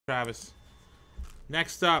Travis.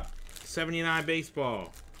 Next up, 79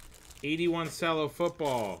 baseball, 81 cello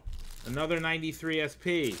football, another 93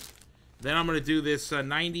 SP. Then I'm going to do this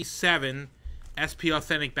 97 SP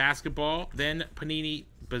Authentic basketball, then Panini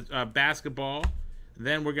basketball.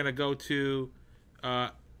 Then we're going to go to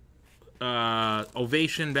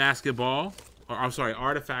Ovation basketball, or I'm sorry,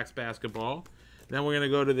 Artifacts basketball. Then we're going to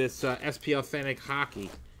go to this SP Authentic hockey.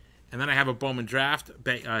 And then I have a Bowman Draft,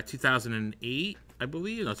 2008, I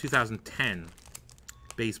believe, no, 2010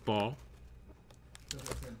 baseball.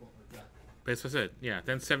 That's it. Yeah,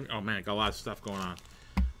 then 7. Oh man, got a lot of stuff going on.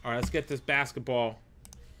 All right, let's get this basketball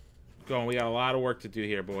going. We got a lot of work to do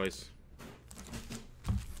here, boys.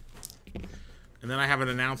 And then I have an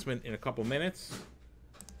announcement in a couple minutes.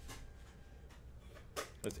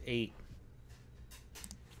 That's 8.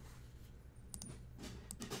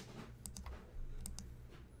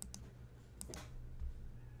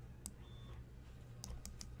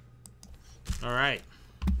 All right.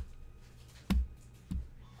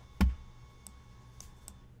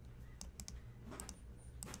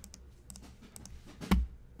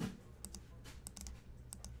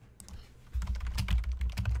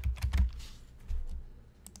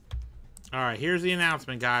 All right, here's the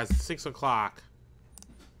announcement, guys. It's 6 o'clock.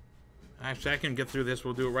 Actually, I can get through this.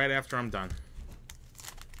 We'll do it right after I'm done.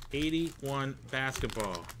 81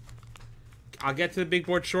 basketball. I'll get to the big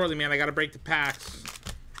board shortly, man. I got to break the packs.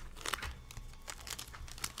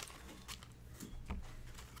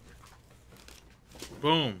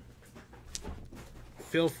 Boom.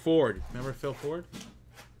 Phil Ford. Remember Phil Ford?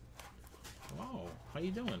 Oh, how you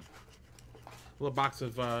doing? A little box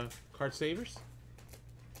of card savers.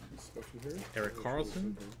 Erik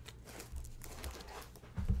Karlsson.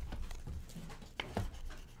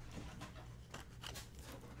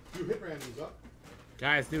 New hit random's up.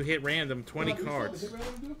 Guys, new hit random, 20 cards. Hit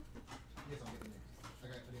random do?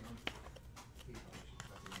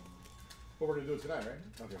 Well, we're going to do it tonight, right?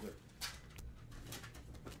 Okay, good.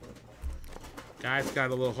 Guys, got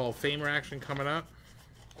a little Hall of Famer action coming up.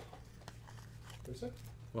 What's that?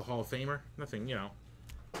 A little Hall of Famer. Nothing, you know.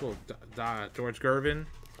 Little George Gervin.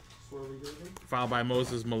 Followed by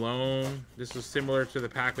Moses Malone. This is similar to the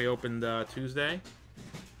pack we opened Tuesday.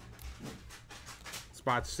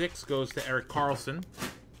 Spot 6 goes to Erik Karlsson.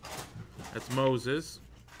 That's Moses.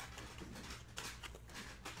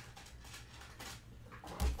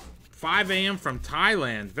 5 a.m. from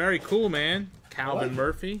Thailand. Very cool, man. Calvin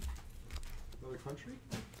Murphy. Another country?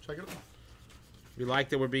 Check it out. We like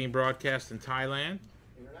that we're being broadcast in Thailand.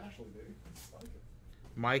 Internationally, baby. I like it.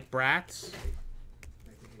 Mike Bratz.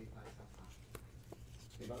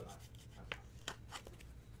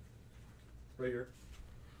 Right here.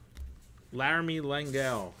 Laramie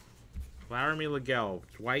Langell. Laramie Langell.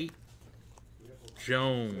 Dwight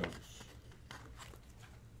Jones.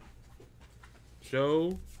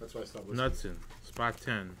 Joe That's why I stopped listening. Knudsen. Spot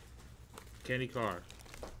 10. Kenny Carr.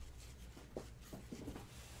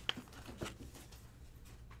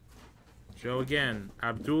 Joe again.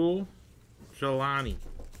 Abdul Jalani.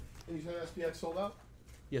 And you said SPX sold out?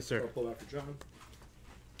 Yes, sir. I'll pull that for John.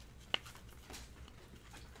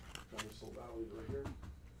 John is sold out. Leave it right here.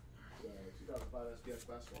 2005 SPX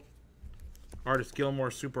basketball. Artist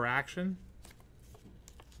Gilmore Super Action.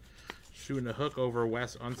 Shooting a hook over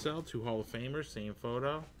Wes Unseld. 2 Hall of Famers. Same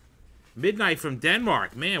photo. Midnight from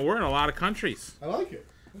Denmark. Man, we're in a lot of countries. I like it.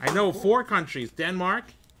 I know 4 countries. Denmark,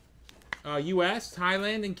 U.S.,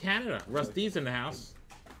 Thailand, and Canada. Russ D's in the house.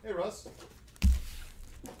 Hey, Russ.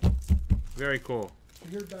 Very cool.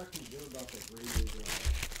 Did you hear back from Jim about that Braves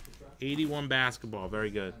 81 basketball. Very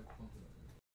good.